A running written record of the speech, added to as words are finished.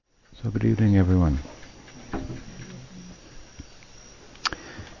So good evening, everyone.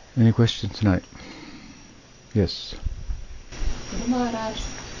 Any questions tonight? Yes. Guru Maharaj,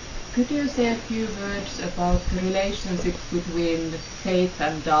 could you say a few words about the relationship between faith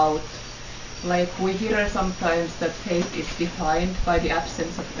and doubt? Like we hear sometimes that faith is defined by the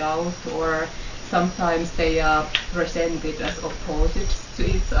absence of doubt, or sometimes they are presented as opposites to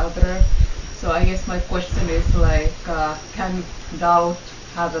each other. So I guess my question is like, can doubt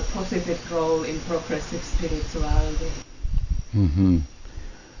have a positive role in progressive spirituality?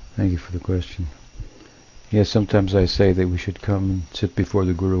 Thank you for the question. Yes, sometimes I say that we should come and sit before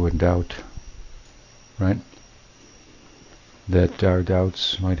the Guru and doubt, right? That our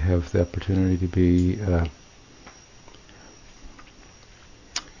doubts might have the opportunity to be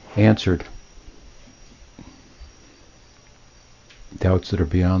answered. Doubts that are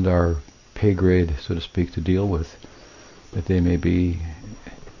beyond our pay grade, so to speak, to deal with, that they may be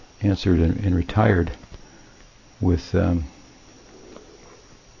answered and retired with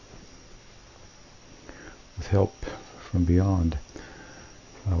help from beyond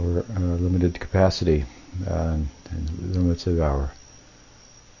our limited capacity and the limits of our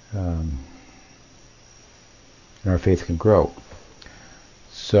faith can grow.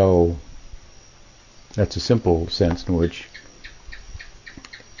 So that's a simple sense in which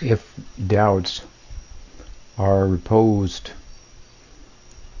if doubts are reposed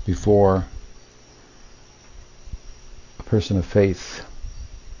before a person of faith,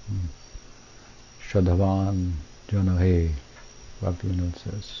 Shraddhavan Janahe, Bhaktivinoda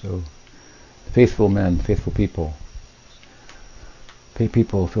says. So, faithful men, faithful people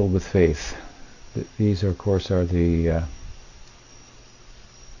filled with faith. These, of course, are the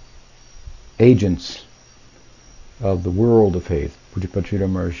agents of the world of faith. Pujapachita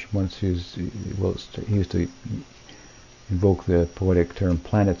Maharaj once used to invoke the poetic term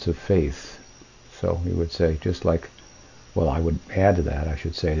planets of faith. So he would say, just like, well, I would add to that, I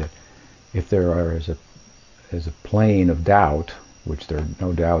should say that if there is a plane of doubt, which there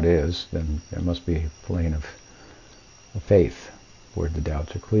no doubt is, then there must be a plane of faith where the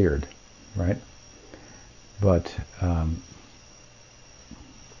doubts are cleared, right? But from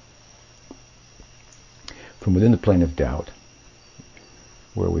within the plane of doubt,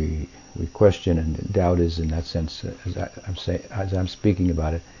 where we question, and doubt is in that sense, as I'm speaking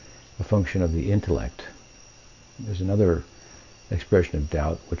about it, a function of the intellect. There's another expression of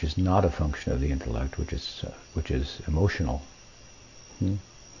doubt which is not a function of the intellect, which is emotional.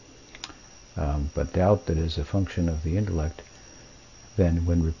 But doubt that is a function of the intellect, then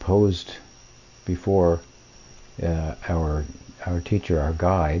when reposed before our teacher, our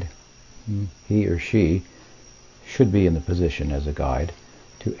guide, he or she should be in the position as a guide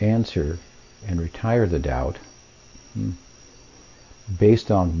to answer and retire the doubt based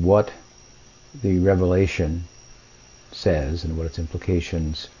on what the revelation says and what its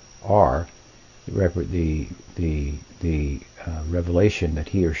implications are. The revelation that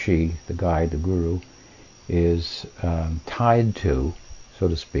he or she, the guide, the guru, is tied to, so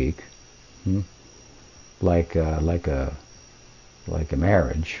to speak, like a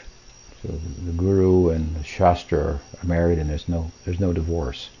marriage. So the guru and the shastra are married, and there's no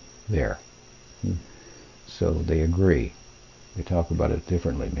divorce there. So they agree. They talk about it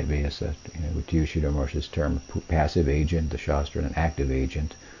differently. Maybe it's to use Sridhar Maharaj's term, passive agent, the Shastra, and an active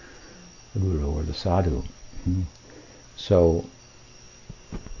agent, the Guru or the Sadhu. So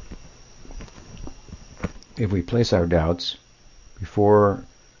if we place our doubts before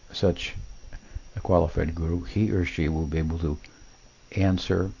such a qualified Guru, he or she will be able to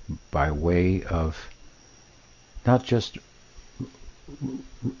answer by way of not just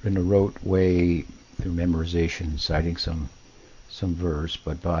in a rote way through memorization, citing some verse,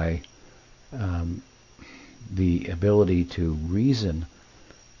 but by the ability to reason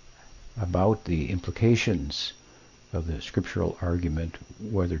about the implications of the scriptural argument,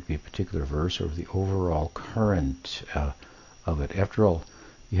 whether it be a particular verse or the overall current of it. After all,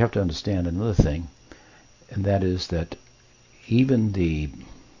 you have to understand another thing, and that is that even the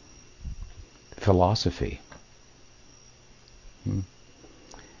philosophy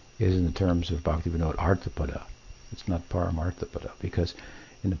is in the terms of Bhaktivinoda Arthapada. It's not Paramarthapada, because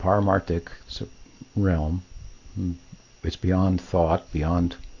in the Paramarthic realm, it's beyond thought,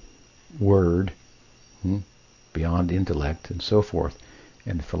 beyond word, beyond intellect, and so forth.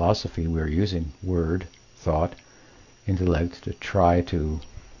 In philosophy, we're using word, thought, intellect to try to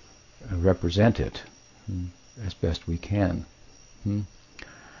represent it as best we can.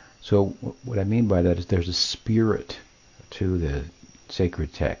 So what I mean by that is there's a spirit to the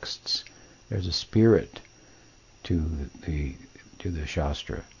sacred texts. There's a spirit to the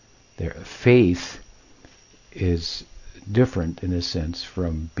Shastra faith is different in a sense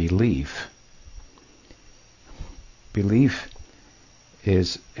from belief. Belief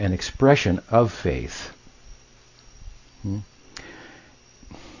is an expression of faith.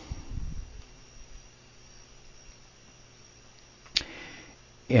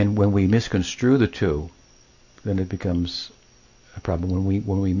 And when we misconstrue the two, then it becomes a problem.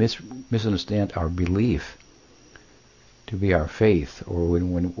 When we misunderstand our belief to be our faith, or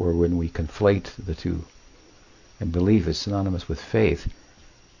when we conflate the two, and belief is synonymous with faith,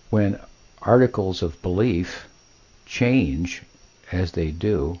 when articles of belief change as they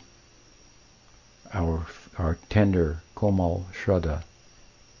do, our tender komal shraddha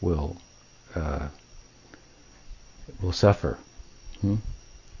will suffer.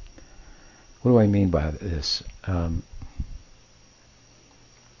 What do I mean by this?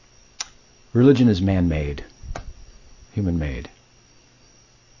 Religion is man-made, human-made.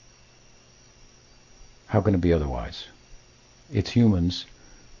 How can it be otherwise? It's humans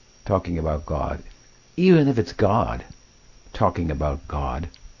talking about God. Even if it's God talking about God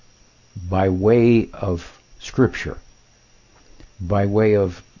by way of scripture, by way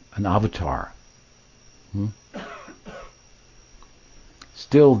of an avatar.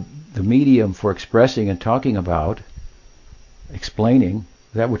 Still, the medium for expressing and talking about, explaining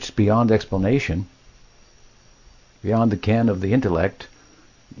that which is beyond explanation, beyond the ken of the intellect,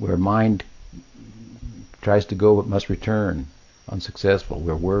 where mind tries to go but must return, unsuccessful,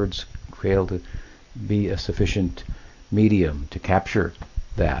 where words fail to be a sufficient medium to capture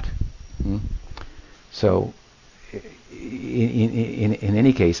that. So, in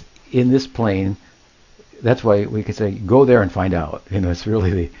any case, in this plane, that's why we could say, go there and find out. It's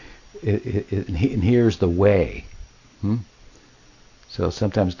really and here's the way. So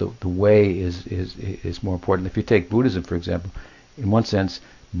sometimes the way is more important. If you take Buddhism, for example, in one sense,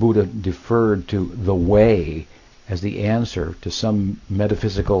 Buddha deferred to the way as the answer to some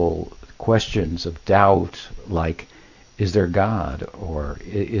metaphysical questions of doubt, like, is there God, or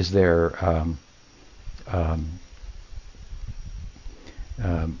is there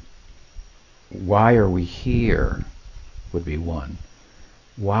why are we here, would be one.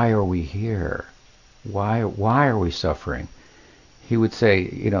 Why are we here? Why are we suffering? He would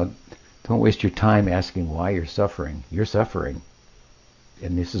say, don't waste your time asking why you're suffering. You're suffering.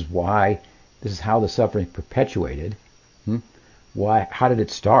 And this is how the suffering is perpetuated. Why? How did it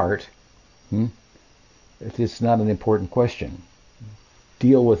start? It's not an important question.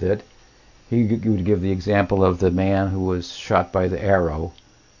 Deal with it. He would give the example of the man who was shot by the arrow,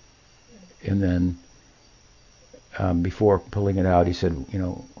 and then before pulling it out, he said,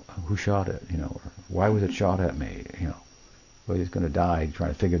 who shot it? Or, why was it shot at me? Well, he's going to die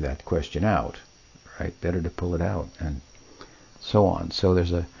trying to figure that question out, right? Better to pull it out, and so on. So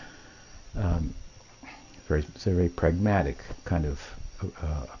there's it's a very pragmatic kind of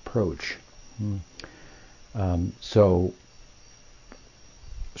approach. So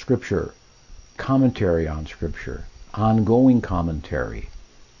scripture, commentary on scripture, ongoing commentary.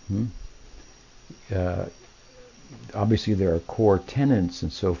 Obviously there are core tenets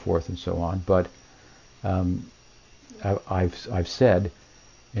and so forth and so on, but I've said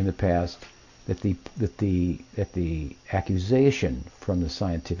in the past that the accusation from the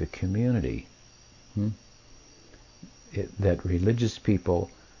scientific community that religious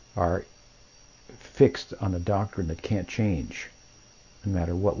people are fixed on a doctrine that can't change, no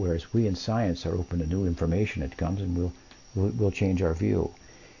matter what, whereas we in science are open to new information that comes, and we'll change our view,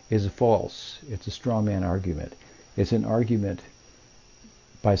 is false. It's a straw man argument. It's an argument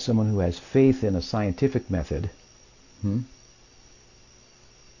by someone who has faith in a scientific method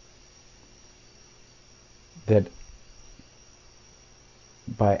that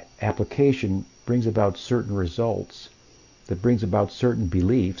by application brings about certain results, that brings about certain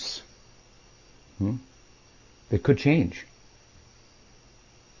beliefs that could change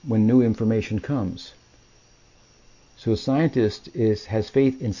when new information comes. So a scientist has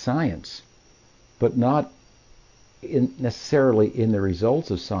faith in science, but not necessarily in the results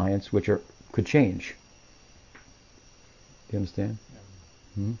of science, which could change. Do you understand?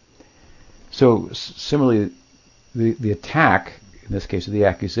 Yeah. So similarly, the attack, in this case, the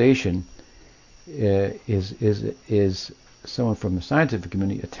accusation, is someone from the scientific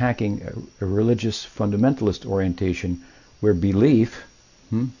community attacking a religious fundamentalist orientation, where belief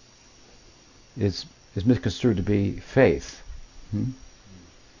is misconstrued to be faith.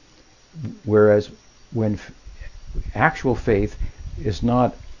 Whereas when actual faith is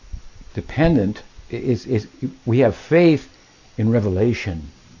not dependent, we have faith in revelation,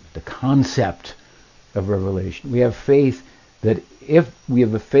 the concept of revelation. We have faith That if we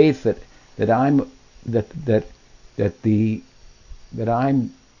have a faith that I'm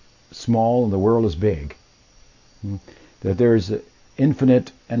small and the world is big, that there's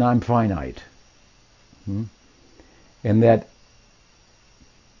infinite and I'm finite, and that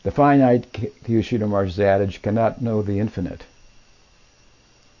the finite, to use Sridhar Maharaj's adage, cannot know the infinite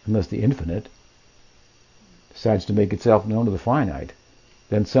unless the infinite decides to make itself known to the finite.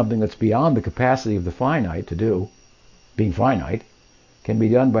 Then something that's beyond the capacity of the finite to do, being finite, can be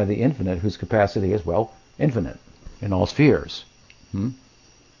done by the infinite, whose capacity is, well, infinite in all spheres.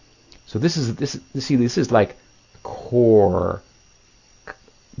 So this is like core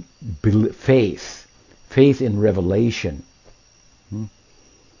faith in revelation.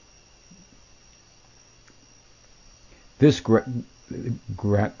 This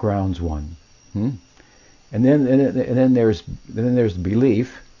grounds one, and then there's the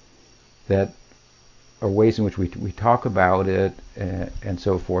belief that, or ways in which we talk about it and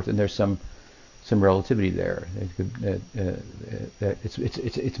so forth, and there's some relativity there.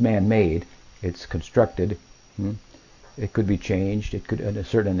 It's man-made, it's constructed. It could be changed. It could, a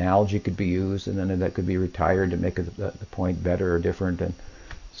certain analogy could be used, and then that could be retired to make the point better or different, and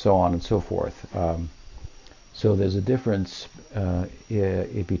so on and so forth. So there's a difference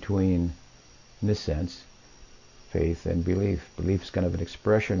between, in this sense, faith and belief. Belief is kind of an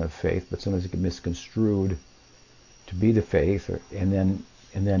expression of faith, but sometimes it can be misconstrued to be the faith, and then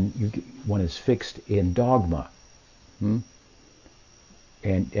one is fixed in dogma, and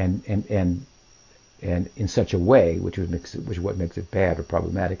in such a way, which is what makes it bad or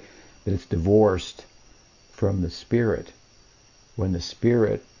problematic, that it's divorced from the spirit. When the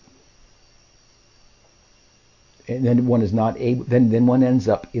spirit, and then one is not able, then one ends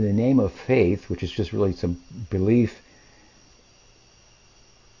up in the name of faith, which is just really some belief,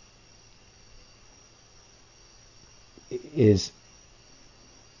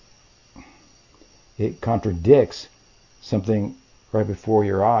 it contradicts something right before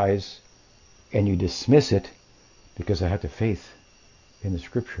your eyes, and you dismiss it because I have the faith in the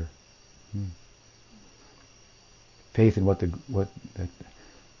scripture. Faith in whatever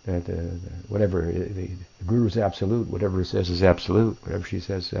the guru is absolute, whatever he says is absolute, whatever she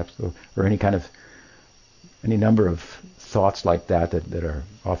says is absolute, or any number of thoughts like that are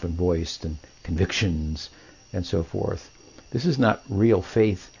often voiced, and convictions and so forth. This is not real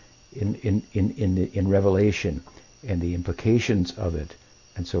faith in revelation and the implications of it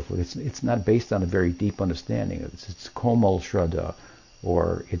and so forth. It's not based on a very deep understanding. It's komal shraddha,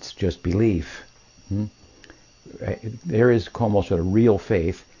 or it's just belief. There is komal shraddha, real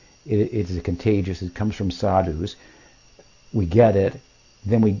faith. It is contagious. It comes from sadhus. We get it.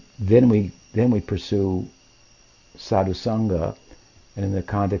 Then we pursue sadhu sangha, and in the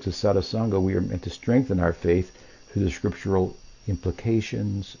context of sadhu sangha, we are meant to strengthen our faith through the scriptural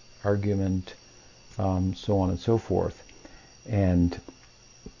implications, argument, so on and so forth, and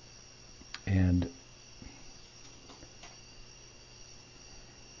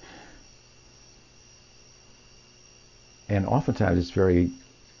oftentimes it's very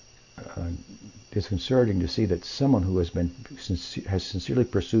disconcerting to see that someone who has sincerely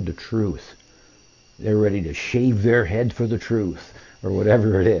pursued the truth, they're ready to shave their head for the truth, or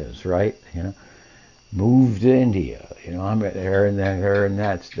whatever it is, right? Moved to India, I'm there and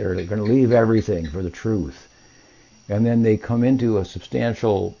that's, they're going to leave everything for the truth, and then they come into a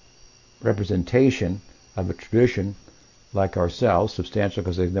substantial representation of a tradition like ourselves, substantial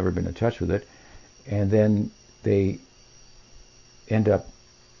because they've never been in touch with it, and then they end up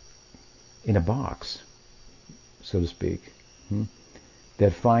in a box, so to speak,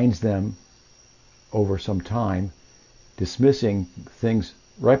 that finds them over some time dismissing things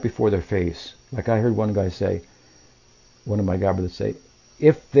right before their face. Like I heard one of my godbrothers say,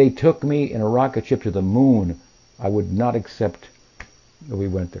 if they took me in a rocket ship to the moon, I would not accept that we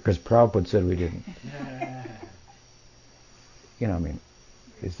went there, because Prabhupada said we didn't.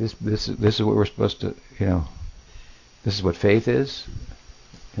 Is this is what we're supposed to, this is what faith is?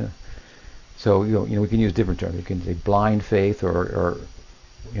 So, we can use different terms. We can say blind faith, or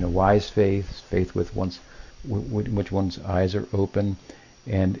wise faith with which one's eyes are open,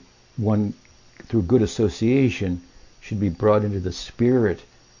 and one, through good association, should be brought into the spirit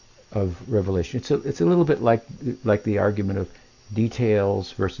of revelation. It's a little bit like the argument of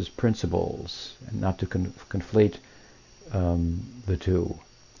details versus principles, and not to conflate the two.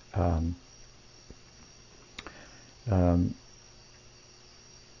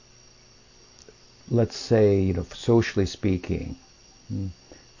 Let's say, socially speaking,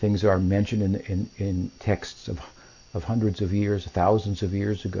 things are mentioned in texts of hundreds of years, thousands of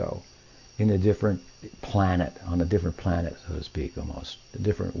years ago, in a different planet, on a different planet, so to speak, almost a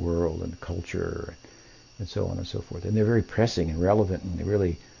different world and culture, and so on and so forth. And they're very pressing and relevant, and they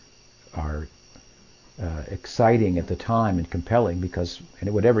really are exciting at the time and compelling, because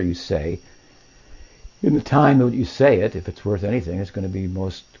whatever you say, in the time that you say it, if it's worth anything, it's going to be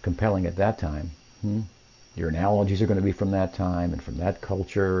most compelling at that time. Your analogies are going to be from that time and from that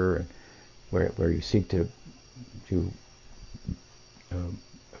culture, and where you seek to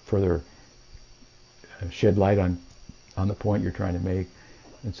further shed light on the point you're trying to make,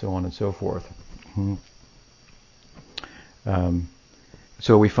 and so on and so forth.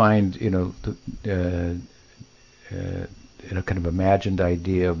 So we find, kind of imagined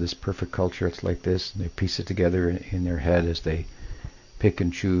idea of this perfect culture. It's like this, and they piece it together in their head as they pick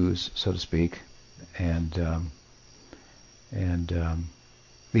and choose, so to speak. And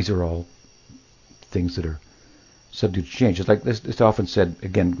these are all things that are subject to change. It's like this. It's often said.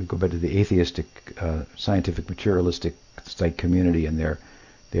 Again, we go back to the atheistic, scientific, materialistic like community and their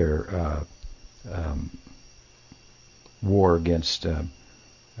war against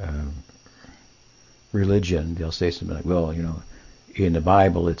religion. They'll say something like, "Well, in the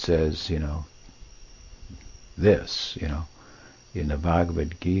Bible it says, this, in the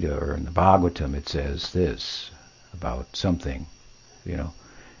Bhagavad Gita or in the Bhagavatam it says this about something,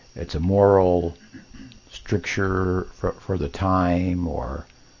 it's a moral stricture for the time, or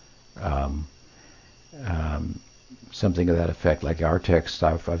something of that effect." Like our text,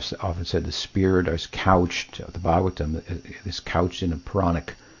 I've often said the spirit is couched, the Bhagavatam is couched in a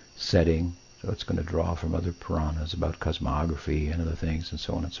Puranic setting, so it's going to draw from other Puranas about cosmography and other things and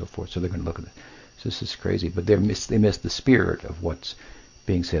so on and so forth. So they're going to look at it. So this is crazy, but they miss the spirit of what's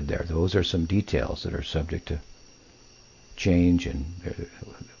being said there. Those are some details that are subject to change and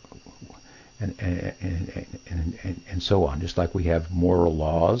so on. Just like we have moral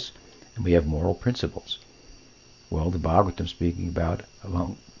laws and we have moral principles. Well, the Bhagavatam speaking about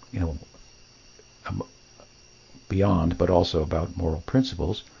beyond, but also about moral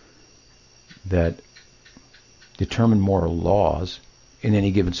principles that determine moral laws in any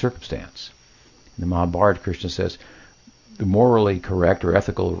given circumstance. In the Mahabharata, Krishna says the morally correct or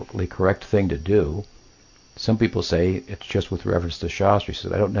ethically correct thing to do. Some people say it's just with reference to Shastra. He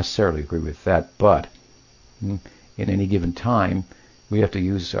says, I don't necessarily agree with that, but in any given time, we have to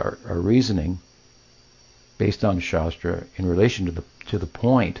use our reasoning based on Shastra in relation to the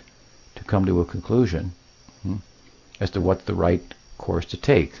point to come to a conclusion as to what's the right course to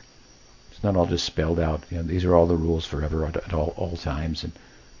take. It's not all just spelled out. These are all the rules forever at all times,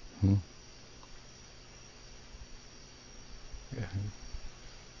 and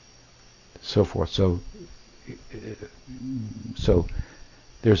so forth. So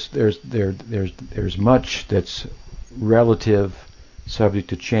there's much that's relative, subject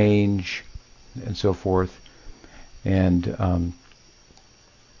to change, and so forth, and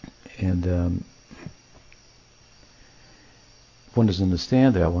if one doesn't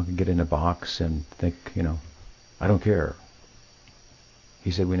understand that, one can get in a box and think, I don't care.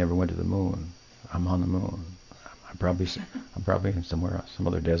 He said we never went to the moon. I'm on the moon. I'm probably somewhere else, some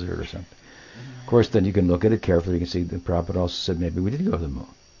other desert or something. Of course, then you can look at it carefully. You can see the Prabhupada also said maybe we didn't go to the moon.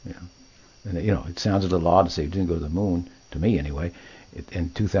 And it sounds a little odd to say we didn't go to the moon, to me anyway, in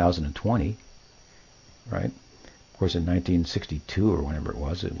 2020, right? Of course, in 1962 or whenever it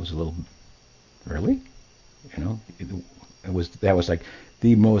was a little early. That was like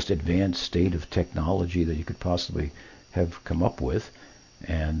the most advanced state of technology that you could possibly have come up with,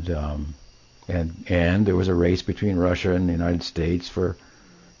 and there was a race between Russia and the United States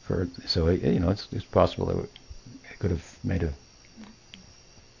so it's possible that it could have made a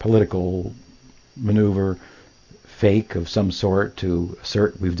political maneuver, fake of some sort, to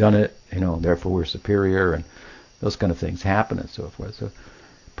assert we've done it, therefore we're superior, and those kind of things happen and so forth. So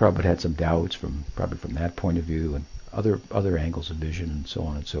Prabhupada had some doubts probably from that point of view, and other angles of vision and so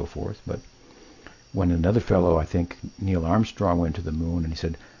on and so forth. But when another fellow, I think Neil Armstrong, went to the moon, and he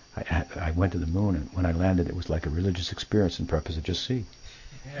said, I went to the moon, and when I landed it was like a religious experience, and Prabhupada said, just see.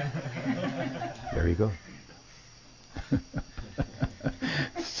 There you go.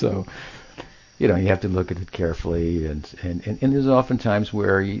 So, you have to look at it carefully, and there's often times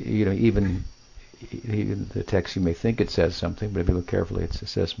where even the text, you may think it says something, but if you look carefully, it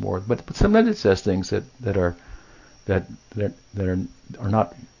says more. But sometimes it says things that are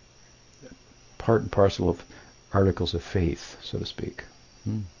not part and parcel of articles of faith, so to speak.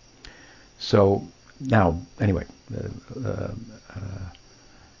 So now, anyway,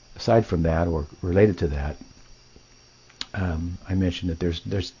 aside from that, or related to that, I mentioned that there's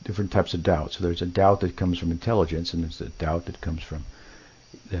different types of doubt. So there's a doubt that comes from intelligence, and there's a doubt that comes from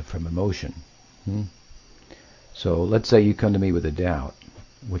from emotion. So let's say you come to me with a doubt,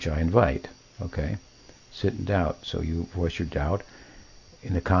 which I invite. Okay, sit in doubt. So you voice your doubt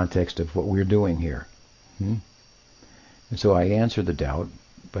in the context of what we're doing here. And so I answer the doubt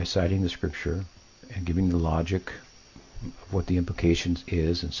by citing the scripture and giving the logic of what the implications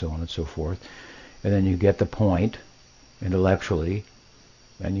is, and so on and so forth. And then you get the point intellectually,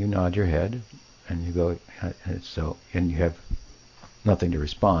 and you nod your head, and you go, and you have nothing to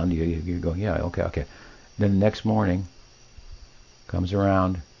respond. You go, yeah, okay. Then the next morning comes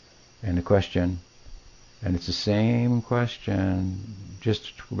around, and the question, and it's the same question,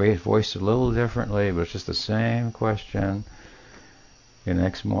 just voiced a little differently, but it's just the same question. And the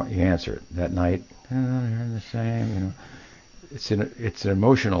next morning you answer it. That night, the same. It's an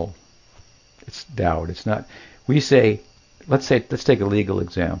emotional. It's doubt. It's not. We say, let's take a legal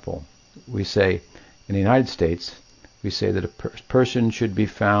example. We say, in the United States, we say that a person should be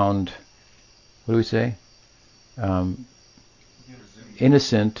found. What do we say?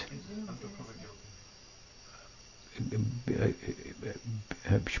 Innocent.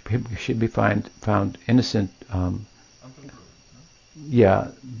 Should be found innocent. Yeah,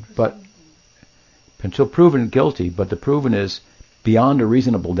 but until proven guilty, but the proven is beyond a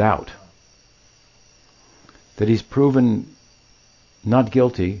reasonable doubt. That he's proven not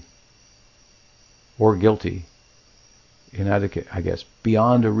guilty or guilty in either case, I guess,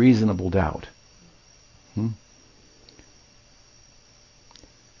 beyond a reasonable doubt.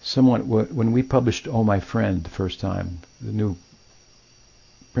 Someone, when we published Oh My Friend the first time, the new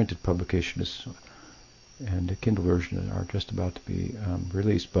printed publication is, and the Kindle version are just about to be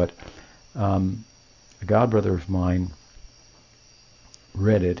released, but a godbrother of mine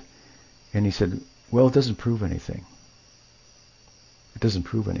read it, and he said, well, it doesn't prove anything. It doesn't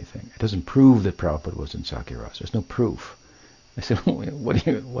prove anything. It doesn't prove that Prabhupada was in Sakyarasa. There's no proof. I said,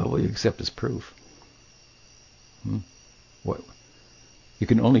 what will you accept as proof? What? You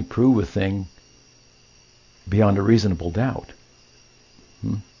can only prove a thing beyond a reasonable doubt.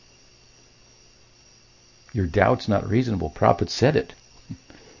 Your doubt's not reasonable. Prabhupada said it.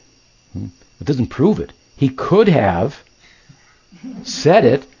 It doesn't prove it. He could have said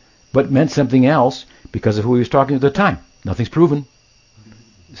it, but meant something else because of who he was talking to at the time. Nothing's proven.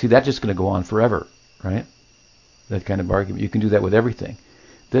 See, that's just going to go on forever, right? That kind of argument. You can do that with everything.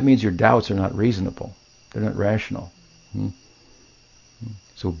 That means your doubts are not reasonable. They're not rational.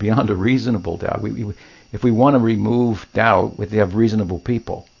 So beyond a reasonable doubt, if we want to remove doubt, we have to have reasonable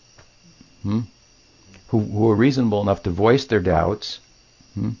people who are reasonable enough to voice their doubts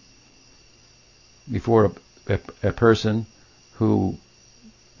before a person who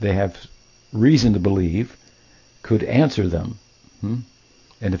they have reason to believe could answer them.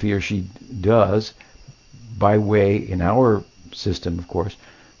 And if he or she does, by way, in our system, of course,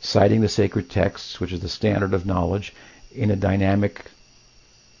 citing the sacred texts, which is the standard of knowledge, in a dynamic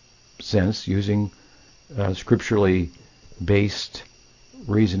sense, using scripturally based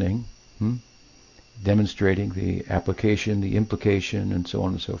reasoning, demonstrating the application, the implication, and so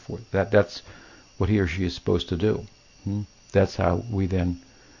on and so forth. That's what he or she is supposed to do. That's how we then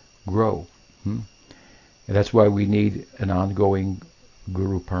grow. And that's why we need an ongoing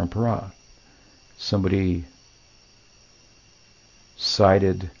Guru Parampara. Somebody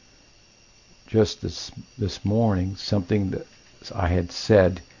cited just this morning something that I had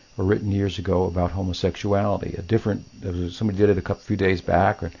said or written years ago about homosexuality. Somebody did it few days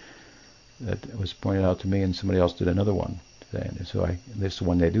back, or that was pointed out to me, and somebody else did another one today. And so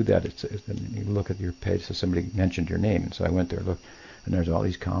when they do that, you look at your page, so somebody mentioned your name, and so I went there, looked, and there's all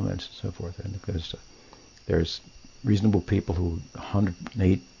these comments and so forth. And because there's reasonable people who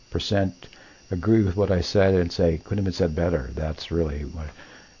 108% agree with what I said and say, couldn't have been said better. That's really what.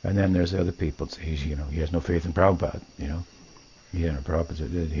 And then there's the other people that say, he has no faith in Prabhupada, Prabhupada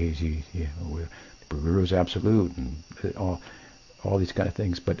said the Guru is absolute, and all these kind of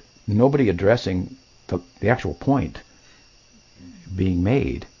things, but nobody addressing the actual point being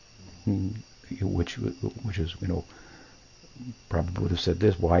made, which is, Prabhupada would have said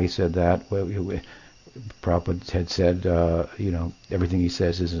this, why he said that. Well, Prabhupada had said, everything he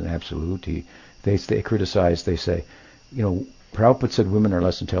says isn't absolute. They criticize, they say, Prabhupada said women are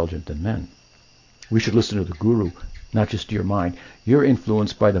less intelligent than men. We should listen to the Guru, not just to your mind. You're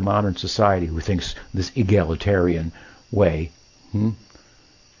influenced by the modern society who thinks this egalitarian way.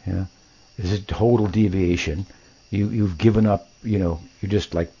 Yeah, this is a total deviation. You've given up. You're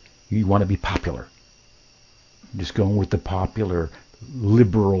just like, you want to be popular. You're just going with the popular,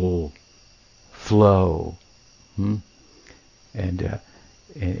 liberal flow, and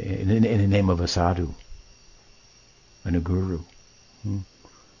in the name of a sadhu and a guru.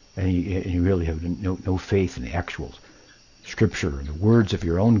 and you really have no faith in the actual scripture and the words of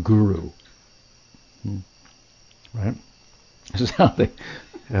your own guru. Right? This is how they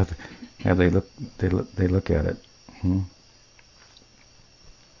look at it.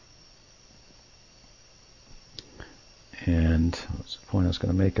 And what's the point I was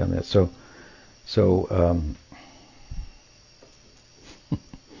going to make on that? So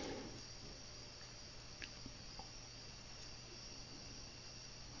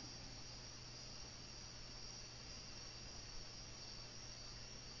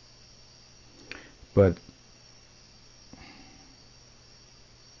but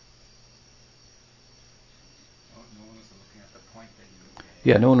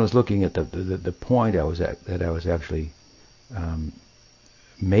no one was looking at the point I was at, that I was actually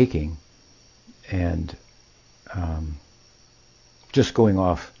making, and just going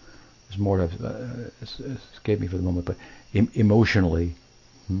off is more of escaped me for the moment, but emotionally,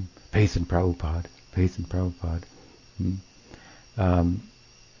 faith in Prabhupada.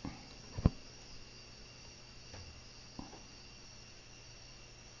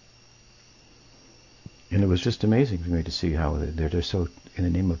 And it was just amazing for me to see how they're just so, in the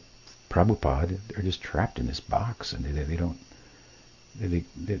name of Prabhupada, they're just trapped in this box, and they're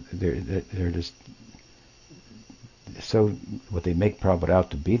just so, what they make Prabhupada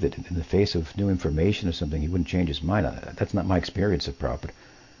out to be, that in the face of new information or something, he wouldn't change his mind. That's not my experience of Prabhupada.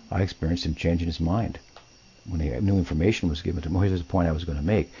 I experienced him changing his mind when new information was given to him. Well, here's the point I was going to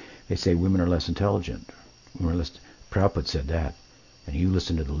make. They say women are less intelligent. Prabhupada said that, and you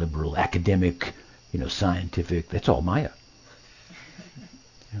listen to the liberal, academic, scientific. That's all Maya.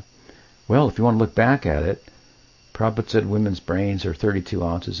 Yeah. Well, if you want to look back at it, Prabhupada said women's brains are 32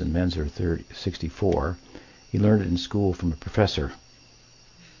 ounces and men's are 64. He learned it in school from a professor,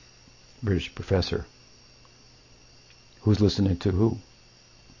 British professor. Who's listening to who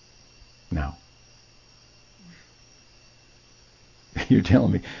now? You're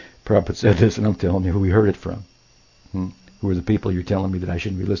telling me Prabhupada said this, and I'm telling you who we heard it from. Who are the people you're telling me that I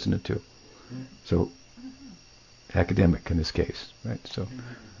shouldn't be listening to? So, academic in this case, right? So,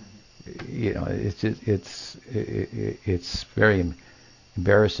 it's very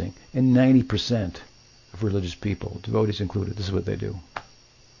embarrassing. And 90% of religious people, devotees included, this is what they do.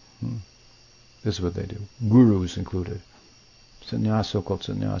 This is what they do. Gurus included. So-called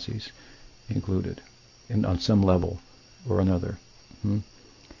sannyasis included, on some level or another.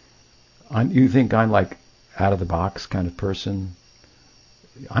 You think I'm like out of the box kind of person?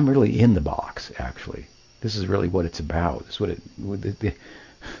 I'm really in the box, actually. This is really what it's about. It's what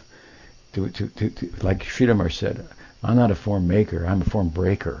like Sridhar said, I'm not a form maker, I'm a form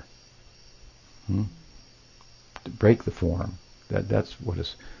breaker. To break the form. That's what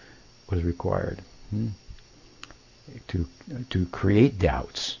is required. To create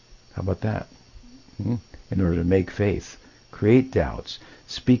doubts. How about that? In order to make faith. Create doubts.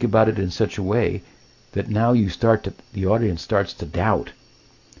 Speak about it in such a way that now the audience starts to doubt,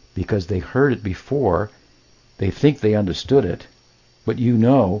 because they heard it before, they think they understood it, but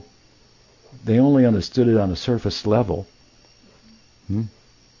they only understood it on a surface level.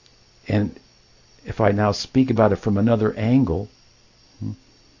 And if I now speak about it from another angle,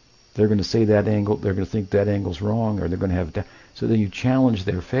 they're going to say that angle, they're going to think that angle's wrong, or they're going to have doubt. So then you challenge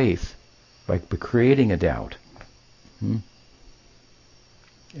their faith by creating a doubt. And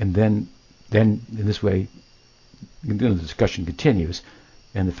then in this way, the discussion continues,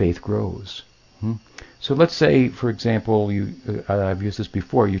 and the faith grows. So let's say, for example, I've used this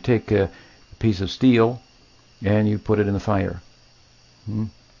before. You take a piece of steel and you put it in the fire.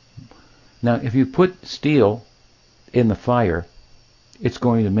 Now, if you put steel in the fire, it's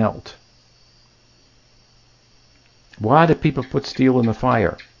going to melt. Why do people put steel in the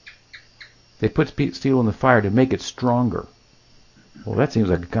fire? They put steel in the fire to make it stronger. Well, that seems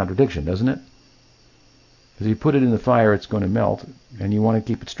like a contradiction, doesn't it? Because if you put it in the fire, it's going to melt, and you want to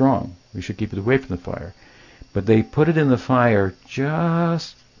keep it strong. We should keep it away from the fire. But they put it in the fire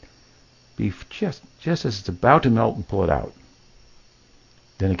just as it's about to melt, and pull it out.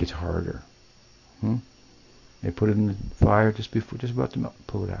 Then it gets harder. They put it in the fire just about to melt, and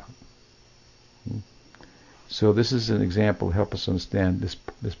pull it out. So this is an example to help us understand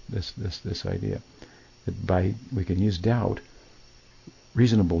this idea that we can use doubt,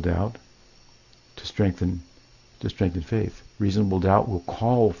 reasonable doubt, to strengthen faith. Reasonable doubt will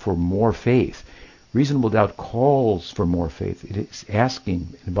call for more faith. Reasonable doubt calls for more faith. It is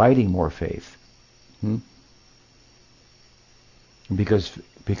inviting more faith.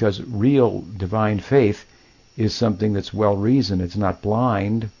 Because real divine faith is something that's well reasoned. It's not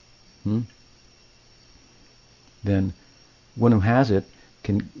blind. Then one who has it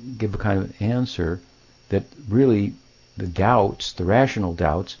can give a kind of answer that really the doubts, the rational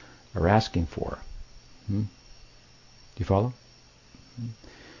doubts, are asking for. Do you follow?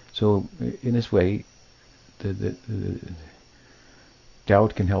 So in this way, the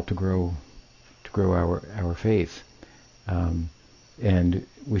doubt can help to grow our faith, and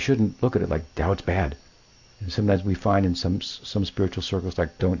we shouldn't look at it like doubt's bad. And sometimes we find in some spiritual circles,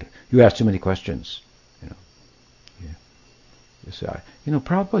 like, don't you ask too many questions,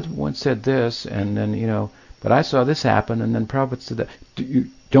 Prabhupada once said this, and then but I saw this happen, and then Prabhupada said that.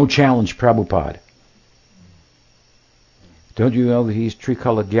 Don't challenge Prabhupada. Don't you know that he's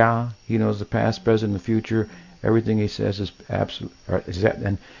Trikaladya? He knows the past, present, and the future. Everything he says is absolute.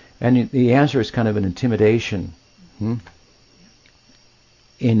 And the answer is kind of an intimidation, in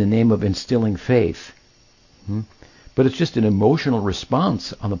the name of instilling faith. But it's just an emotional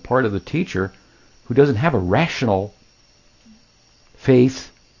response on the part of the teacher who doesn't have a rational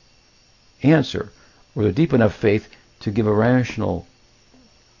faith answer, or the deep enough faith to give a rational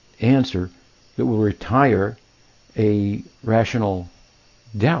answer that will retire a rational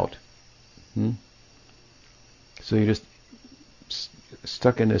doubt. So you're just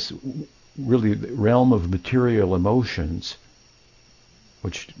stuck in this really realm of material emotions,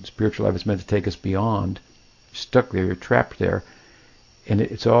 which spiritual life is meant to take us beyond. You're stuck there, you're trapped there, and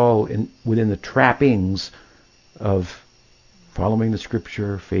it's all within the trappings of following the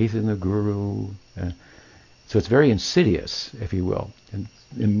scripture, faith in the guru. So it's very insidious, if you will, and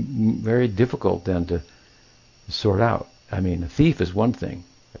very difficult then to sort out. I mean, a thief is one thing,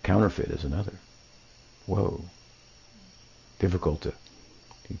 a counterfeit is another. Whoa. Difficult to...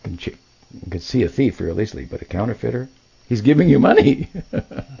 You can see a thief real easily, but a counterfeiter? He's giving you money.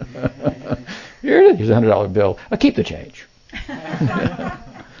 Here it is, a $100 bill. I'll keep the change.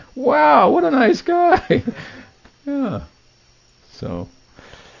 Wow, what a nice guy. Yeah. So,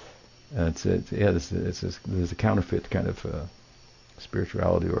 there's a counterfeit kind of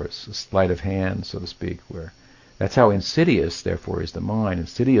spirituality, or a sleight of hand, so to speak, where that's how insidious, therefore, is the mind.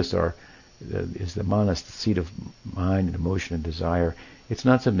 Insidious is the manas, the seat of mind and emotion and desire. It's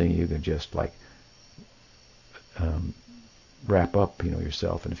not something you can just wrap up,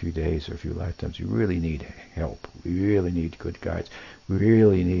 yourself in a few days or a few lifetimes. You really need help. We really need good guides. We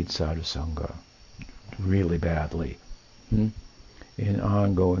really need sadhu sangha, really badly, in an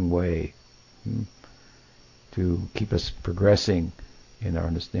ongoing way, to keep us progressing in our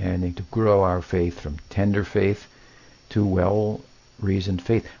understanding, to grow our faith from tender faith to well-reasoned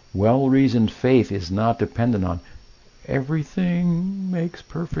faith. Well-reasoned faith is not dependent on everything makes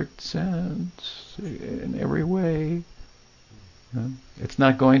perfect sense in every way. It's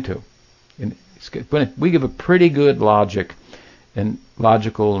not going to. We give a pretty good logic and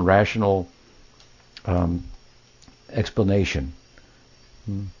logical and rational explanation,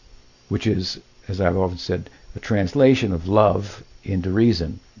 which is, as I've often said, a translation of love into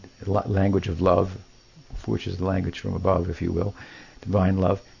reason, language of love, which is the language from above, if you will, divine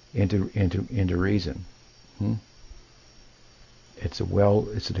love, into reason. It's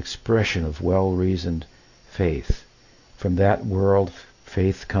an expression of well-reasoned faith. From that world,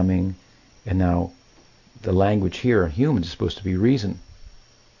 faith coming, and now the language here, humans, is supposed to be reason.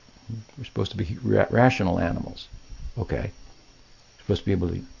 We're supposed to be rational animals. Okay. We're supposed to be able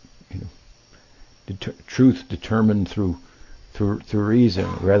to, truth determined through reason,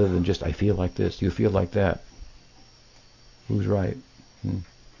 rather than just, I feel like this, you feel like that. Who's right?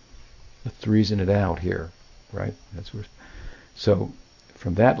 Let's reason it out here, right? So,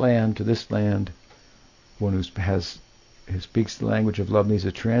 from that land to this land, one who speaks the language of love needs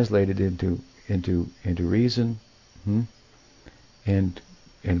to translate it into reason, and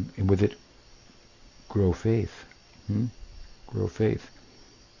with it grow faith. Grow faith.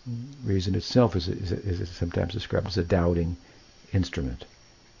 Reason itself is sometimes described as a doubting instrument.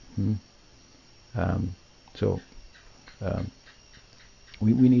 We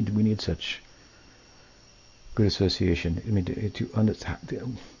need such good association. I mean, to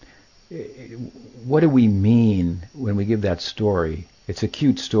understand. What do we mean when we give that story? It's a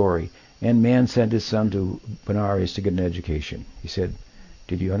cute story. And man sent his son to Benares to get an education. He said,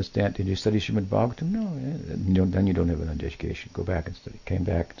 "Did you understand? Did you study Srimad Bhagavatam?" No. Then you don't have an education. Go back and study. Came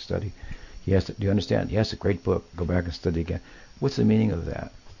back and studied. Yes. Do you understand? Yes, a great book. Go back and study again. What's the meaning of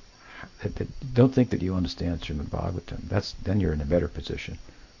that? Don't think that you understand Srimad Bhagavatam. Then you're in a better position.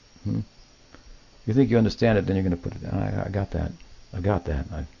 You think you understand it, then you're going to put it. I got that.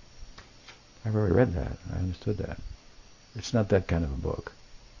 I've already read that. I understood that. It's not that kind of a book.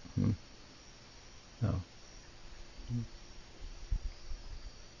 No.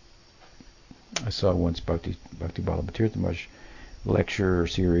 I saw once Bhakti Ballabha Tirtha Maharaj lecture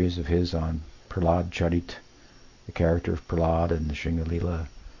series of his on Prahlad Charit, the character of Prahlad and the Shringalila.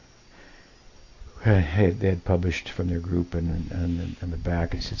 They had published from their group, and the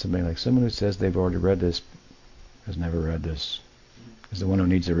back it said something like, someone who says they've already read this has never read this. Is the one who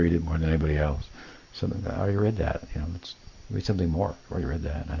needs to read it more than anybody else. Something like, oh, you read that. Let's read something more. I already read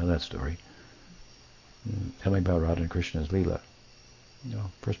that. I know that story. Tell me about Radha and Krishna's Leela.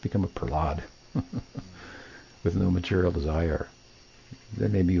 First become a Prahlad with no material desire.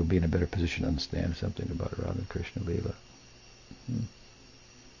 Then maybe you'll be in a better position to understand something about Radha and Krishna Leela.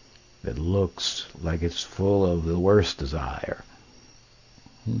 That looks like it's full of the worst desire.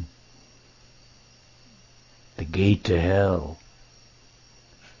 The gate to hell.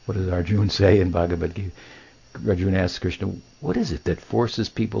 What does Arjuna say in Bhagavad Gita? Arjuna asks Krishna, what is it that forces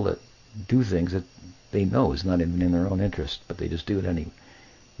people to do things that they know is not even in their own interest, but they just do it anyway?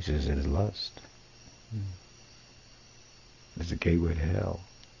 He says, it is lust. It's a gateway to hell.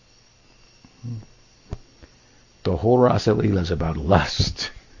 The whole Rasa Leela is about lust.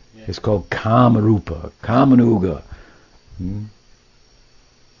 It's called Kamarupa, Kamanuga.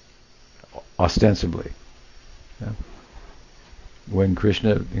 Ostensibly. When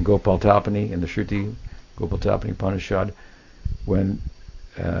Krishna in Gopal Tapani, in the Shruti Gopal Tapani Upanishad, when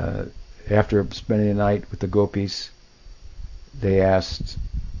after spending the night with the gopis, they asked,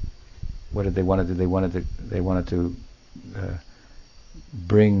 what did they want to do? They wanted to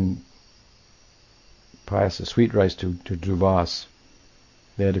bring payasa, sweet rice to Dhruvas.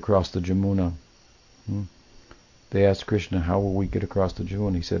 They had to cross the Jamuna. They asked Krishna, how will we get across the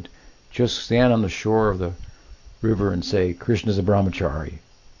Jamuna? He said, just stand on the shore of the river and say, Krishna's a brahmachari.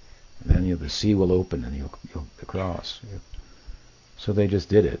 And then the sea will open and you'll cross. So they just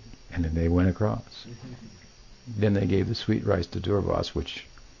did it, and then they went across. Then they gave the sweet rice to Durvas, which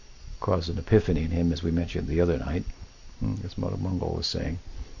caused an epiphany in him, as we mentioned the other night, as Mother Mongol was saying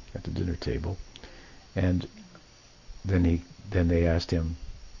at the dinner table. And then they asked him,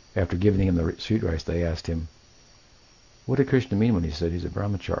 after giving him the sweet rice, they asked him, what did Krishna mean when he said he's a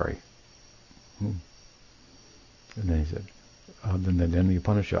brahmachari? And then he said, then the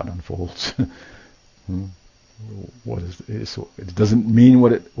Upanishad unfolds. What is it? It doesn't mean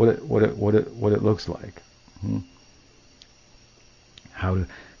what it looks like.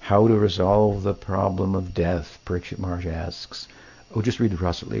 How to resolve the problem of death? Parikshit Maharaj asks. Just read the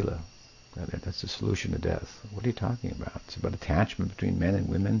Rasa Leela. That's the solution to death. What are you talking about? It's about attachment between men and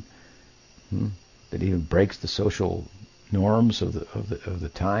women. That even breaks the social norms of the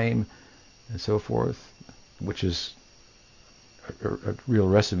time and so forth, which is a real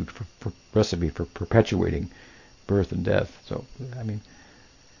recipe for perpetuating birth and death. So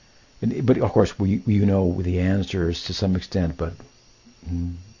but of course we know the answers to some extent, but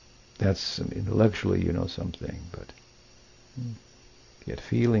that's intellectually you know something, but get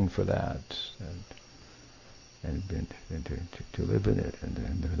feeling for that and to live in it,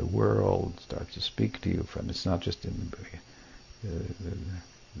 and the world starts to speak to you from. It's not just in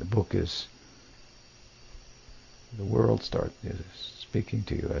the book is. The world starts speaking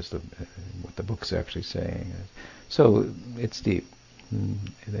to you as what the book's actually saying. So it's deep, and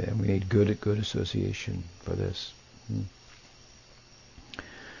we need good association for this.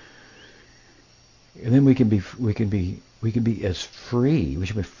 And then we can be as free. We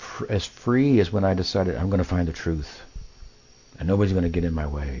should be as free as when I decided I'm going to find the truth, and nobody's going to get in my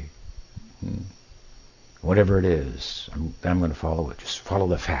way. Whatever it is, I'm going to follow it. Just follow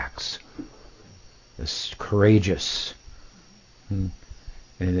the facts. It's courageous. And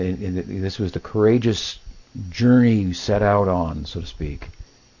this was the courageous journey you set out on, so to speak.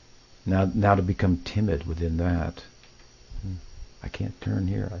 Now to become timid within that. I can't turn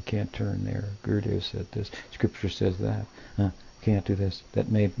here. I can't turn there. Gurudev said this. Scripture says that. Can't do this. That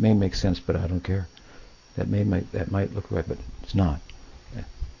may make sense, but I don't care. That might look right, but it's not.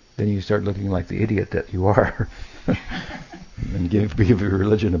 Then you start looking like the idiot that you are, and give your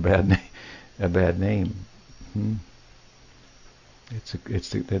religion a bad name.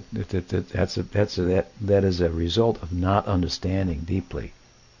 That is a result of not understanding deeply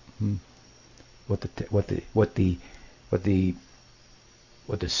what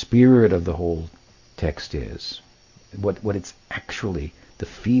the spirit of the whole text is, what it's actually, the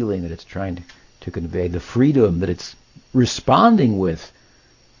feeling that it's trying to convey, the freedom that it's responding with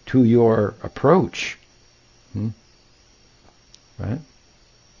to your approach, right?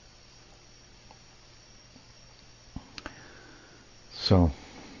 So,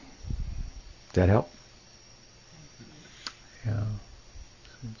 does that help? Yeah,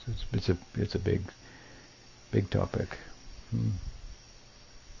 it's a big topic,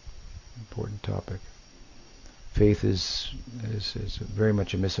 important topic. faith is very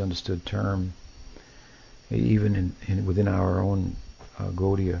much a misunderstood term, even within our own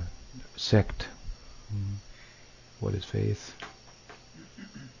Gaudiya sect. What is faith?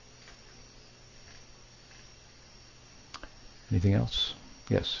 Anything else?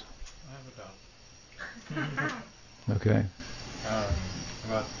 Yes. I have a doubt. Okay.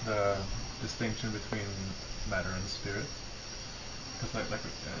 About the distinction between matter and spirit. Because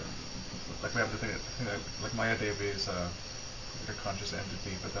like we have the thing like Maya Devi is a conscious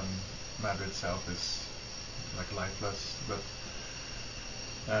entity, but then matter itself is like lifeless. But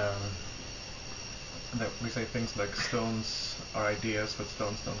that we say things like stones are ideas, but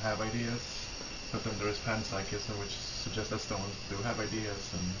stones don't have ideas. But then there is panpsychism, which suggests that stones do have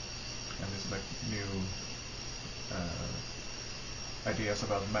ideas, and it's like new ideas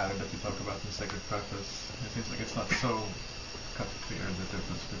about matter that you talk about in Sacred Practice. It seems like it's not so cut clear the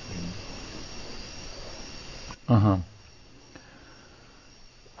difference between.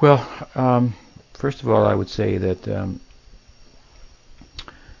 Well, first of all, I would say that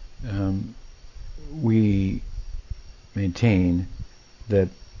we maintain that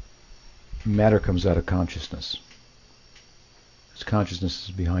matter comes out of consciousness. Consciousness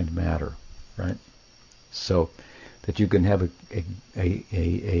is behind matter, right? So that you can have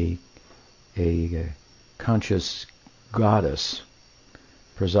a conscious goddess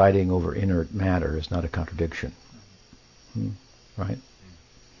presiding over inert matter is not a contradiction, right?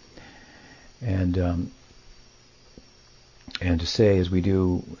 And to say, as we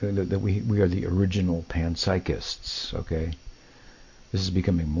do, that we are the original panpsychists, okay? This is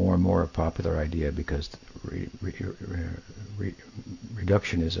becoming more and more a popular idea because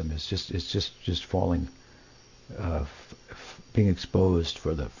reductionism is just falling, being exposed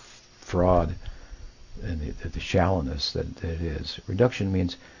for the fraud and the shallowness that it is. Reduction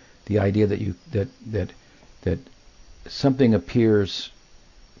means the idea that something appears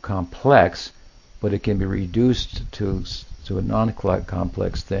complex, but it can be reduced to a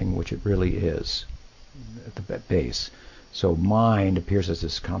non-complex thing, which it really is at the base. So mind appears as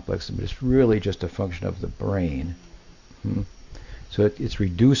this complex, but it's really just a function of the brain. So it's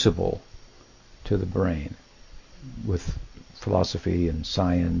reducible to the brain with philosophy and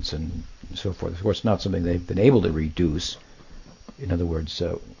science and so forth. Of course, it's not something they've been able to reduce. In other words,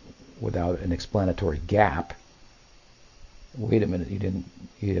 without an explanatory gap. Wait a minute,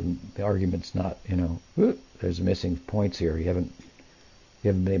 the argument's not, there's missing points here. You haven't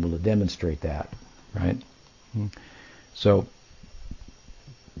been able to demonstrate that, right? So,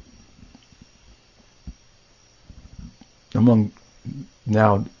 among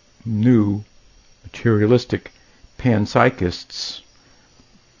now new materialistic panpsychists,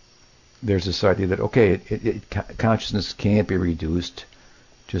 there's this idea that, okay, consciousness can't be reduced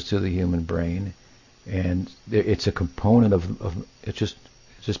just to the human brain, and it's a component of it's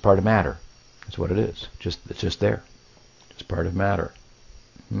just part of matter. That's what it is. It's just there. It's part of matter.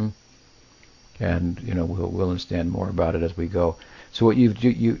 And we'll understand more about it as we go. So what you've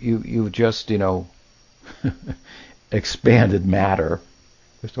just expanded matter.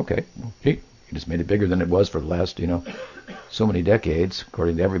 Just okay. You just made it bigger than it was for the last so many decades,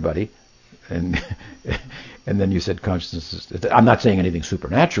 according to everybody. And then you said consciousness is. I'm not saying anything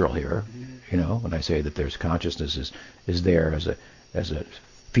supernatural here. When I say that there's consciousness is there as a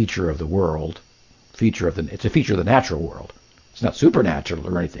feature of the world, it's a feature of the natural world. It's not supernatural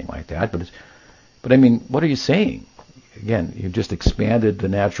or anything like that, but I mean, what are you saying? Again, you've just expanded the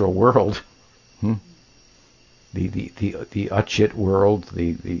natural world, the achit world,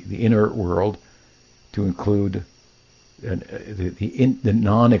 the inert world, to include the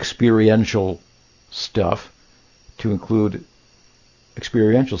non-experiential stuff, to include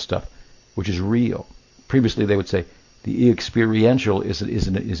experiential stuff, which is real. Previously, they would say the experiential is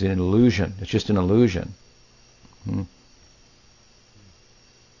an illusion. It's just an illusion.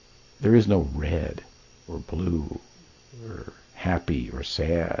 There is no red or blue or happy or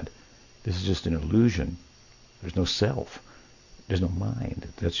sad. This is just an illusion. There's no self. There's no mind.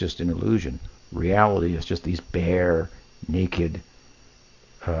 That's just an illusion. Reality is just these bare, naked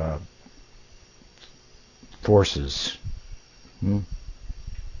forces.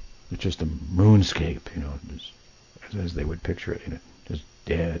 It's just a moonscape, as they would picture it, just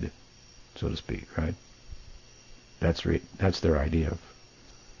dead, so to speak, right? That's their idea of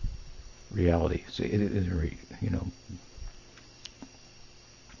reality. So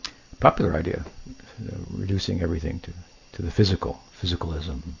popular idea, reducing everything to the physical,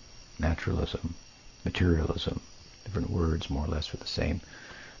 physicalism, naturalism, materialism, different words more or less for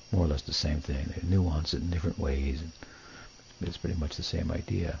more or less the same thing. They nuance it in different ways. It's pretty much the same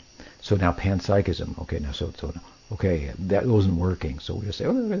idea. So now panpsychism. Okay, now okay, that wasn't working. So we just say,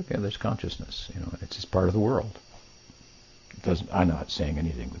 okay, there's consciousness. It's just part of the world. It doesn't. I'm not saying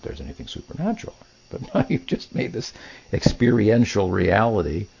anything that there's anything supernatural, but now you've just made this experiential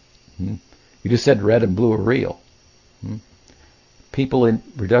reality. You just said red and blue are real. People in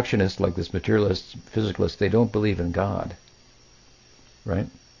reductionists like this materialist, physicalist, they don't believe in God. Right?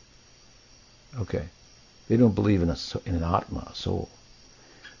 Okay. They don't believe in an atma, a soul.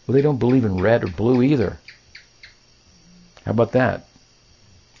 Well, they don't believe in red or blue either. How about that?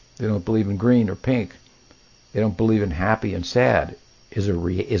 They don't believe in green or pink. They don't believe in happy and sad is a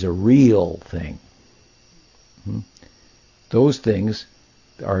real thing. Those things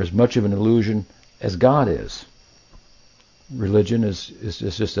are as much of an illusion as God is. Religion is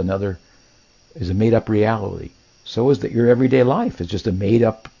just is a made-up reality. So is that your everyday life is just a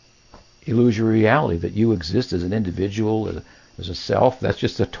made-up illusory reality that you exist as an individual, as a self. That's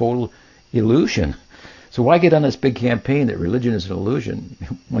just a total illusion. So why get on this big campaign that religion is an illusion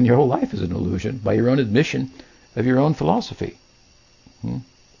when your whole life is an illusion by your own admission of your own philosophy?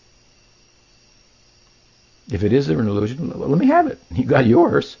 If it is an illusion, let me have it. You got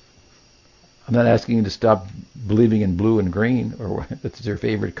yours. I'm not asking you to stop believing in blue and green, or that's your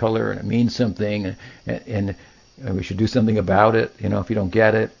favorite color and it means something, and we should do something about it. If you don't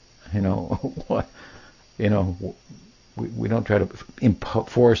get it, what? We don't try to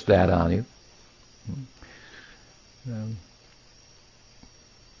force that on you.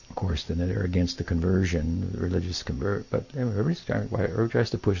 Of course, then they're against the conversion, the religious convert, but everybody tries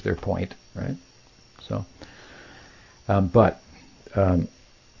to push their point, right? So,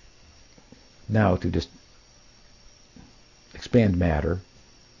 now to just expand matter,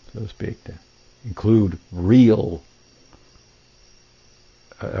 so to speak, to include real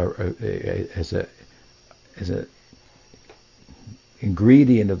as a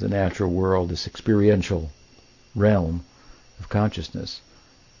ingredient of the natural world, this experiential realm of consciousness.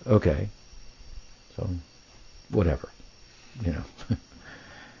 Okay, so whatever,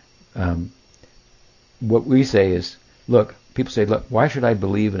 what we say is, look. People say, look, why should I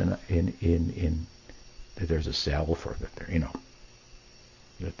believe in that there's a self, or that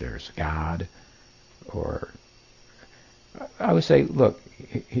that there's God, or I would say, look,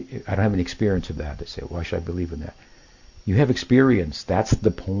 I don't have any experience of that. They say, why should I believe in that? You have experience. That's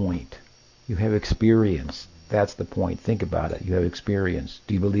the point. You have experience. That's the point. Think about it. You have experience.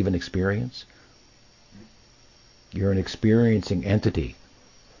 Do you believe in experience? You're an experiencing entity.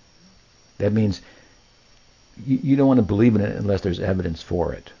 That means you don't want to believe in it unless there's evidence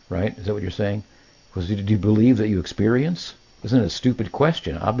for it, right? Is that what you're saying? Because do you believe that you experience? Isn't it a stupid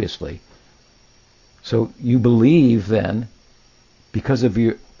question, obviously? So you believe then, because of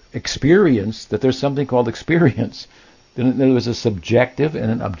your experience, that there's something called experience. Then there was a subjective and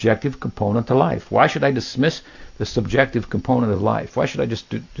an objective component to life. Why should I dismiss the subjective component of life? Why should I just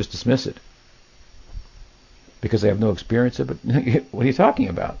dismiss it? Because I have no experience of it? What are you talking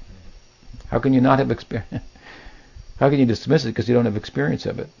about? How can you not have experience? How can you dismiss it because you don't have experience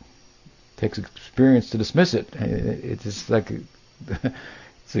of it? It takes experience to dismiss it. It's just like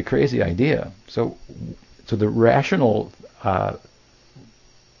it's a crazy idea. So the rational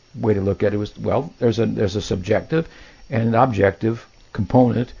way to look at it was, well, there's a subjective and an objective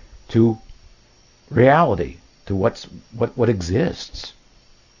component to reality, to what exists.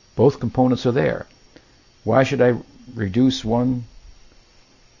 Both components are there. Why should I reduce one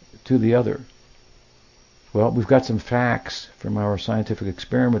to the other? Well, we've got some facts from our scientific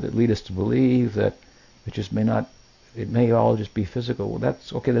experiment that lead us to believe that it may all just be physical. Well,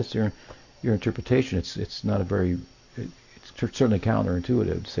 that's okay. That's your interpretation. It's not it's certainly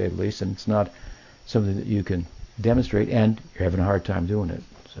counterintuitive, to say the least, and it's not something that you can demonstrate, and you're having a hard time doing it.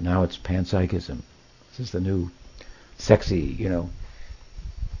 So now it's panpsychism. This is the new sexy,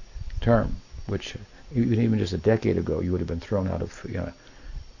 term, which even just a decade ago you would have been thrown out of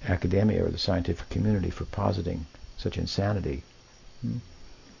academia or the scientific community for positing such insanity.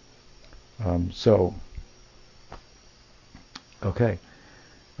 Okay.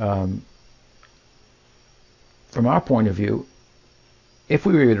 From our point of view, if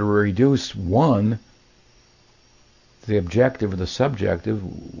we were to reduce one, the objective or the subjective,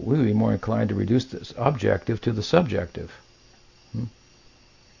 we would be more inclined to reduce this objective to the subjective.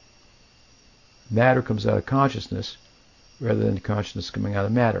 Matter comes out of consciousness rather than consciousness coming out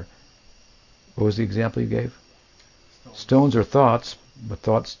of matter. What was the example you gave? Stones are thoughts,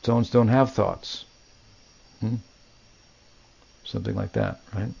 but stones don't have thoughts. Something like that,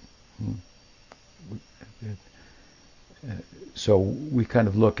 right? So we kind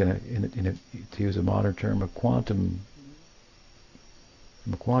of look in a, to use a modern term, a quantum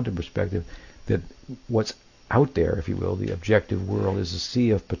from a quantum perspective, that what's out there, if you will, the objective world, is a sea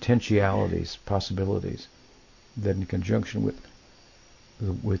of potentialities, possibilities, that in conjunction with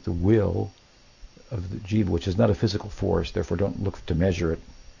the will of the jiva, which is not a physical force, therefore don't look to measure it,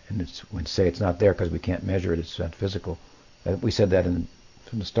 and when say it's not there because we can't measure it, it's not physical. We said that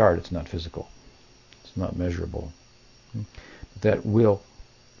from the start, it's not physical, it's not measurable. But that will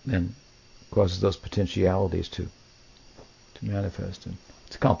then causes those potentialities to manifest, and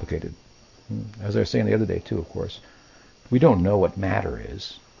it's complicated. As I was saying the other day too, of course, we don't know what matter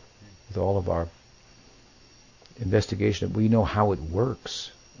is. With all of our investigation, we know how it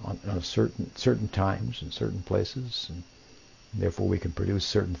works on a certain times and certain places, and therefore we can produce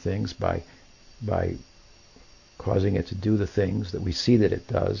certain things by causing it to do the things that we see that it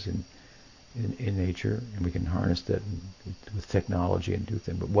does in nature, and we can harness that with technology and do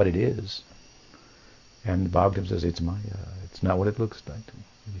things. But what it is, and the Bhagavatam says it's Maya. It's not what it looks like.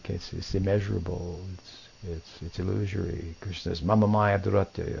 It's immeasurable. It's illusory. Krishna says, Mama Maya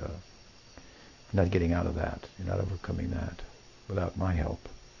Duratya. You're not getting out of that. You're not overcoming that without my help.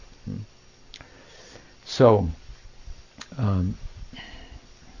 So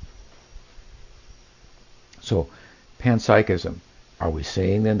panpsychism. Are we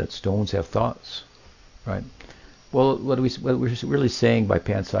saying then that stones have thoughts? Right? Well, what we're really saying by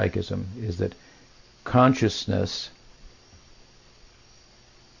panpsychism is that consciousness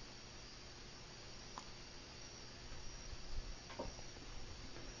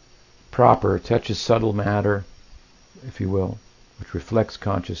proper touches subtle matter, if you will, which reflects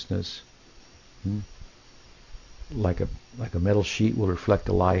consciousness, like a metal sheet will reflect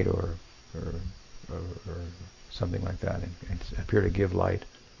the light, or something like that, and appear to give light.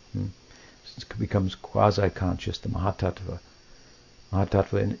 It becomes quasi-conscious, the Mahatattva.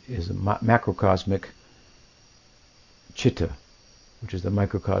 Mahatattva is a macrocosmic chitta, which is the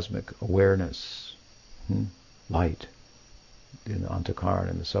microcosmic awareness, light in the Antahkarana,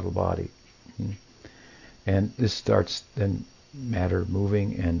 in the subtle body. And this starts then matter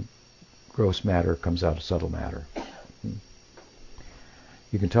moving, and gross matter comes out of subtle matter.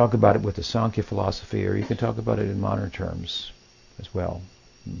 You can talk about it with the Sankhya philosophy, or you can talk about it in modern terms as well.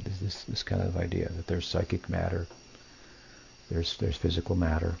 This kind of idea that there's psychic matter, there's physical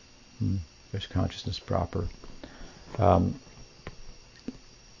matter, there's consciousness proper.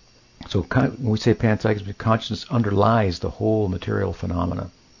 So when we say panpsychism, consciousness underlies the whole material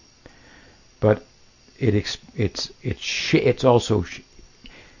phenomena, but it's also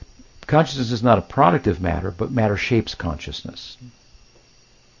consciousness is not a product of matter, but matter shapes consciousness.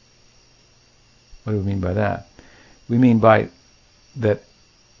 What do we mean by that? We mean by that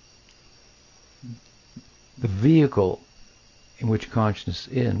the vehicle in which consciousness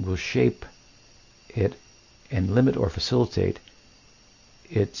is will shape it and limit or facilitate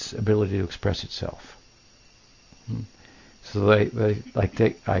its ability to express itself. So I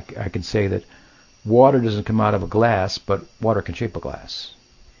can say that water doesn't come out of a glass, but water can shape a glass.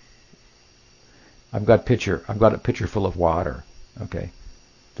 I've got a pitcher full of water. Okay,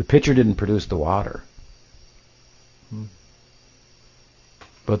 the pitcher didn't produce the water,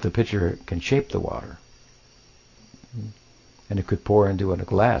 but the pitcher can shape the water, and it could pour into a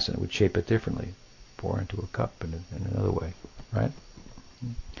glass, and it would shape it differently, pour into a cup in another way, right?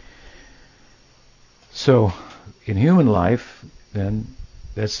 So, in human life, then,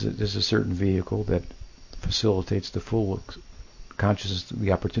 there's a certain vehicle that facilitates the full consciousness,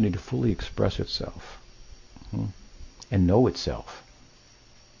 the opportunity to fully express itself and know itself.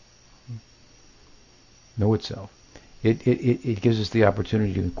 Know itself. It gives us the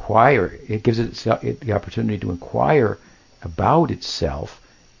opportunity to inquire. It gives it the opportunity to inquire about itself,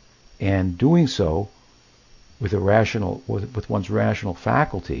 and doing so with one's rational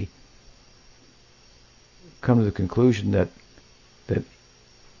faculty, come to the conclusion that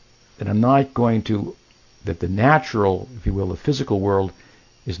I'm not going to, that the natural, if you will, the physical world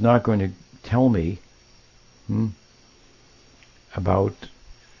is not going to tell me about,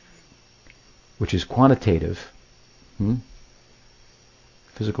 which is quantitative.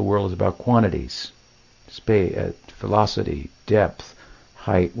 Physical world is about quantities, space, velocity, depth,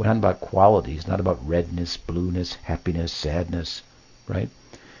 height. We're not about qualities, not about redness, blueness, happiness, sadness, right?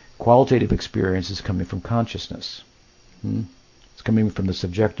 Qualitative experience is coming from consciousness. It's coming from the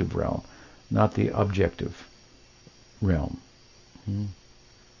subjective realm, not the objective realm.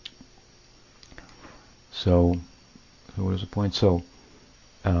 So what is the point? So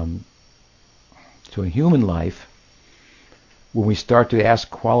in human life, when we start to ask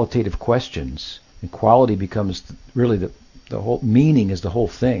qualitative questions, and quality becomes really the whole meaning is the whole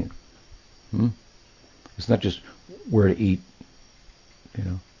thing. It's not just where to eat you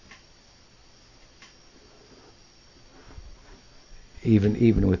know.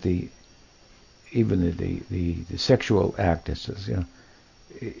 Even with the sexual act, it says, you know,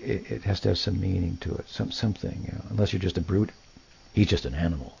 it has to have some meaning to it, something, you know. Unless you're just a brute, he's just an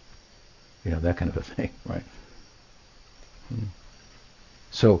animal, you know, that kind of a thing, right?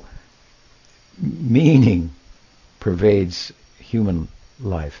 So meaning pervades human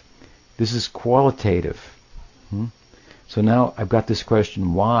life. This is qualitative. So now I've got this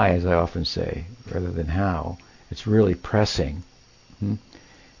question, why, as I often say, rather than how. It's really pressing.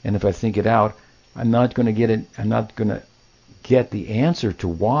 And if I think it out, I'm not going to get the answer to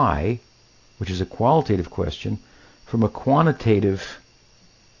why, which is a qualitative question, from a quantitative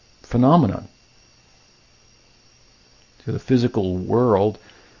phenomenon. So the physical world,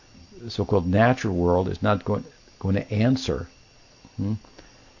 the so-called natural world, is not going to answer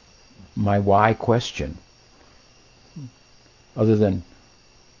my why question, other than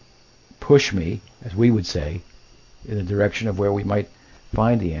push me, as we would say, in the direction of where we might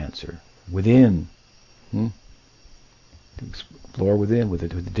find the answer within. To explore within with a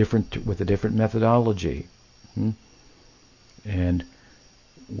different methodology. And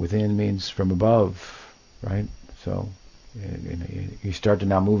within means from above, right? So you start to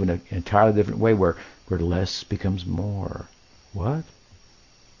now move in an entirely different way where less becomes more. What?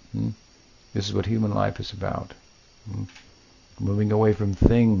 This is what human life is about. Moving away from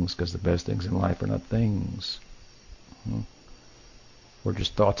things, because the best things in life are not things. Or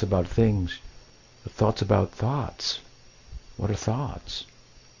just thoughts about things. But thoughts about thoughts. What are thoughts?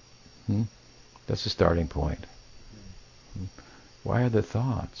 That's the starting point. Why are there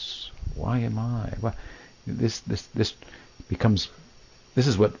thoughts? Why am I? Why? This becomes. This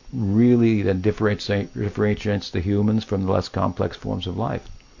is what really then differentiates the humans from the less complex forms of life.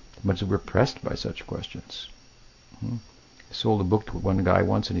 Much as we're pressed by such questions. I sold a book to one guy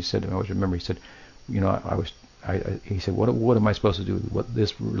once, and he said, and I always remember, he said, you know, he said, what am I supposed to do? What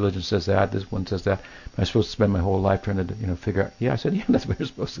this religion says that, this one says that. Am I supposed to spend my whole life trying to, you know, figure out? Yeah, I said, yeah, that's what you're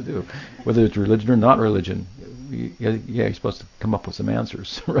supposed to do. Whether it's religion or not religion, yeah, you're supposed to come up with some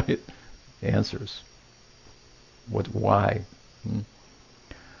answers, right? Answers. Why?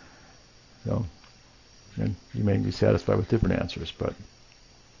 So, and you may be satisfied with different answers, but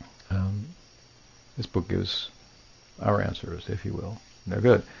this book gives our answers, if you will. And they're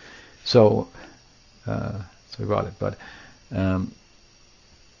good. So we bought it. But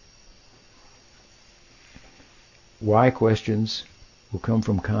why questions will come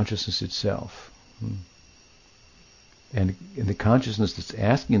from consciousness itself. And in the consciousness that's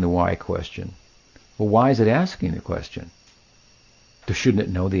asking the why question, well, why is it asking the question? Shouldn't it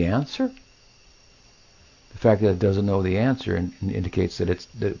know the answer? The fact that it doesn't know the answer indicates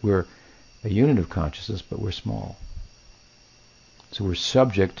that we're a unit of consciousness, but we're small. So we're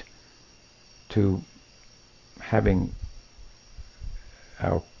subject to having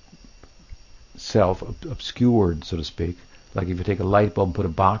our self obscured, so to speak. Like if you take a light bulb and put a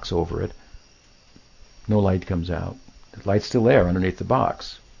box over it, no light comes out. The light's still there underneath the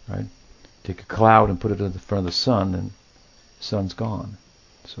box, right? Take a cloud and put it in the front of the sun, and the sun's gone.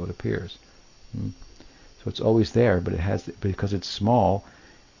 So it appears. So it's always there, but because it's small,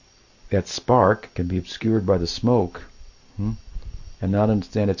 that spark can be obscured by the smoke, and not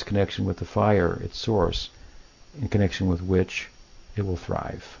understand its connection with the fire, its source, in connection with which it will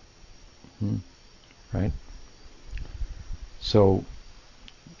thrive. Right? So,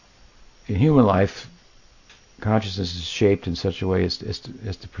 in human life, consciousness is shaped in such a way as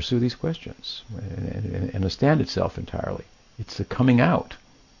to pursue these questions and understand itself entirely. It's the coming out,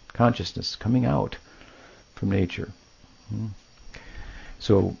 consciousness coming out from nature.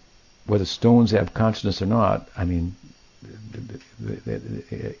 So, whether stones have consciousness or not, I mean,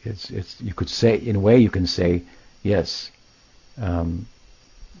 it's you could say, in a way, you can say, yes,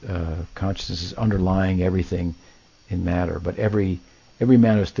 consciousness is underlying everything in matter, but every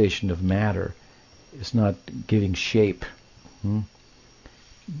manifestation of matter is not giving shape,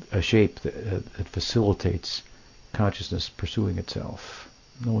 a shape that facilitates consciousness pursuing itself,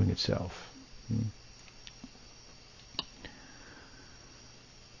 knowing itself.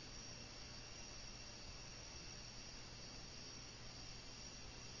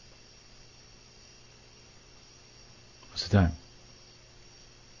 What's the time?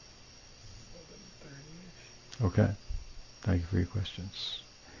 Okay. Thank you for your questions.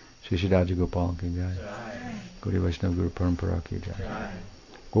 Shri Shadaji Gopal ki jai. Gauri Vaishnava Guru Parampara ki jai.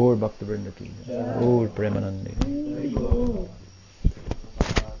 Gaur Bhakta Vrinda ki jai. Gaur Premanande.